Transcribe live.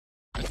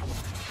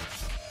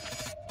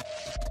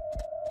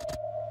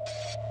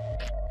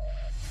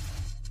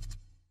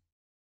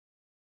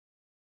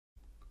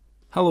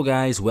Hello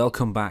guys,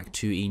 welcome back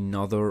to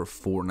another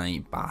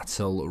Fortnite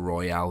Battle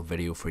Royale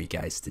video for you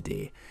guys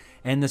today.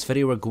 In this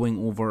video we're going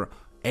over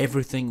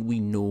everything we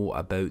know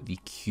about the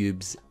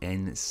cubes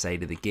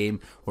inside of the game.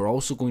 We're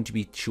also going to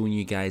be showing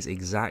you guys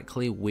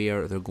exactly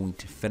where they're going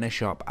to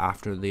finish up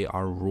after they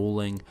are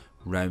rolling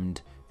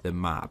round the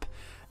map.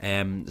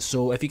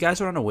 So if you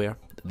guys are unaware,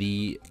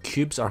 the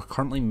cubes are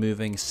currently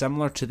moving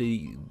similar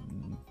to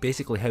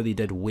basically how they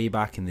did way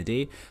back in the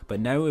day, but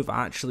now we've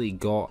actually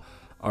got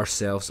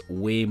ourselves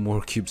way more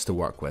cubes to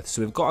work with.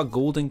 So we've got a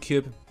golden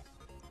cube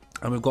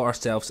and we've got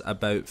ourselves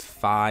about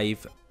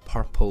 5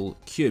 purple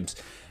cubes.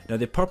 Now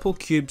the purple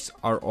cubes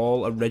are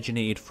all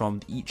originated from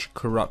each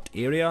corrupt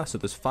area, so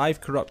there's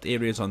 5 corrupt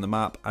areas on the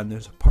map and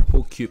there's a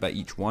purple cube at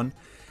each one,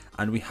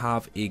 and we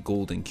have a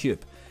golden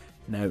cube.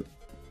 Now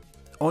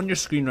on your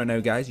screen right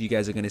now guys, you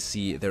guys are going to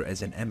see there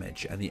is an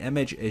image, and the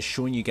image is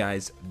showing you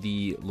guys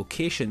the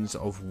locations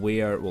of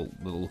where, well,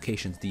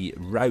 the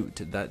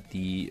route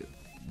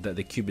that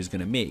the cube is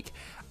going to make,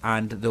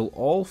 and they'll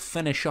all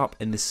finish up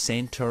in the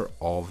center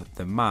of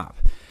the map.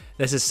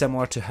 This is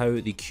similar to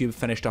how the cube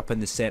finished up in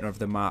the center of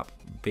the map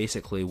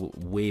basically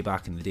way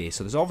back in the day.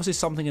 So there's obviously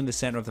something in the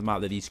center of the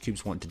map that these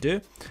cubes want to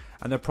do,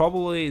 and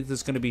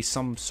there's going to be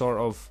some sort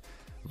of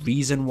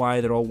reason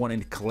why they're all wanting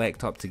to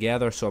collect up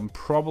together. So I'm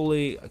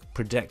probably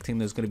predicting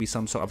there's going to be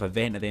some sort of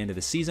event at the end of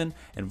the season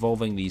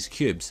involving these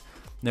cubes.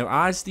 Now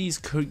as these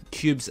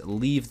cubes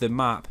leave the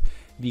map,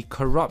 the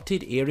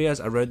corrupted areas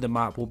around the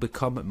map will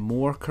become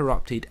more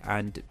corrupted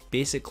and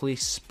basically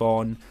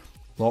spawn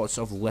lots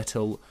of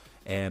little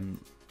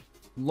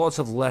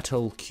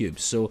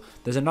cubes. So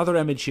there's another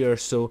image here.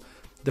 So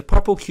the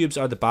purple cubes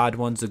are the bad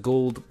ones. The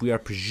gold we are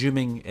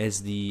presuming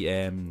is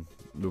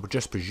we're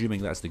just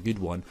presuming that's the good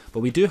one.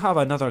 But we do have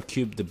another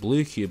cube, the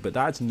blue cube, but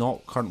that's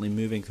not currently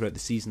moving throughout the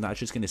season.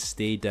 That's just going to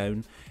stay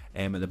down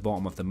at the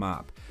bottom of the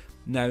map.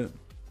 Now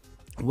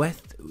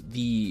with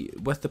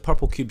the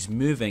purple cubes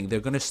moving, they're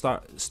going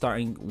to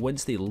starting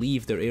once they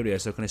leave their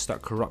areas, they're going to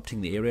start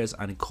corrupting the areas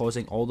and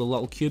causing all the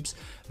little cubes,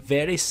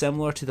 very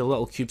similar to the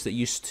little cubes that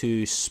used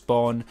to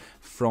spawn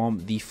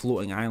from the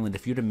floating island.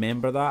 If you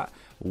remember that,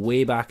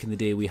 way back in the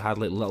day we had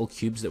like little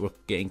cubes that were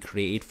getting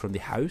created from the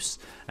house,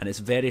 and it's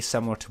very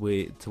similar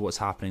to what's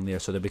happening there.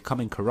 So they're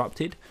becoming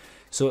corrupted.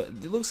 So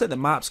it looks like the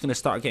map's going to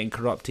start getting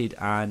corrupted,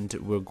 and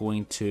they're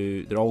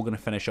all going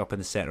to finish up in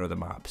the center of the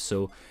map.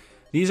 So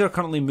these are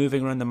currently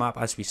moving around the map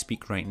as we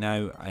speak right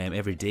now,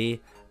 every day,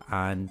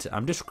 and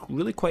I'm just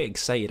really quite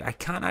excited. I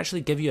can't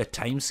actually give you a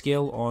time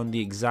scale on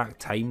the exact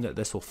time that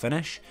this will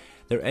finish.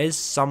 There is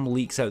some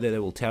leaks out there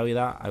that will tell you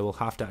that. I will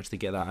have to actually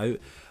get that out,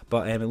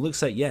 but it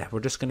looks like, yeah, we're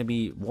just going to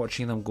be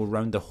watching them go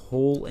around the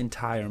whole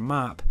entire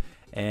map,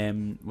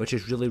 which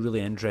is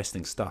really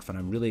interesting stuff, and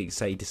I'm really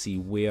excited to see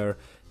where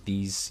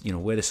these,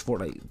 where this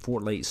Fortnite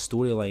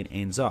storyline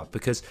ends up,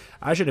 because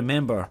as you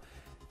remember,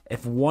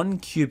 if one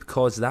cube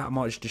caused that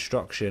much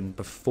destruction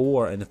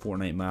before in the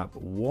Fortnite map,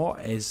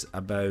 what is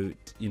about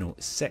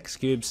 6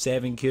 cubes,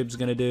 7 cubes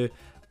going to do?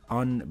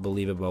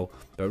 Unbelievable.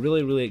 But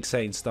really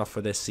exciting stuff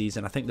for this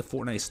season. I think the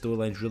Fortnite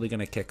storyline is really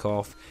going to kick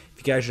off. If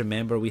you guys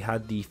remember, we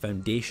had the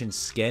foundation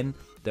skin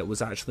that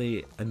was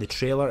actually in the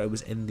trailer. It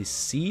was in the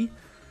sea.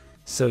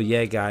 So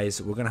yeah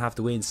guys, we're going to have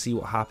to wait and see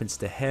what happens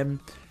to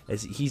him,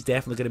 as he's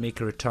definitely going to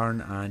make a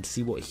return, and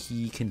see what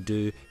he can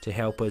do to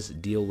help us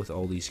deal with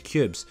all these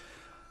cubes.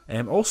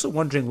 I'm also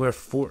wondering where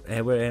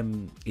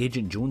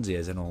Agent Jonesy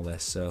is in all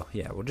this. So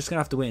yeah, we're just gonna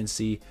have to wait and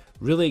see.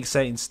 Really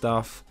exciting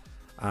stuff,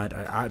 and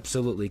I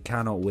absolutely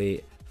cannot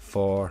wait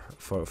for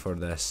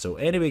this. So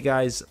anyway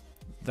guys,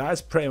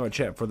 that's pretty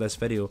much it for this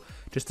video,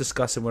 just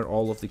discussing where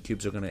all of the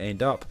cubes are going to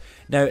end up.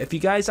 Now if you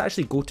guys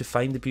actually go to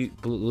find the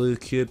blue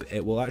cube,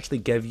 it will actually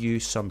give you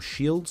some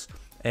shields.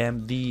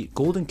 The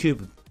golden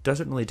cube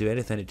doesn't really do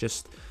anything, it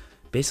just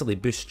basically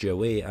boosts you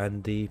away,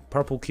 and the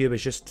purple cube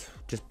is just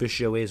boosts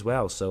you away as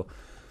well. So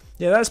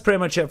yeah, that's pretty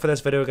much it for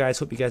this video guys.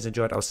 Hope you guys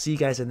enjoyed. I'll see you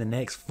guys in the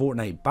next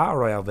Fortnite Battle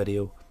Royale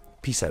video.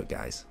 Peace out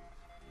guys.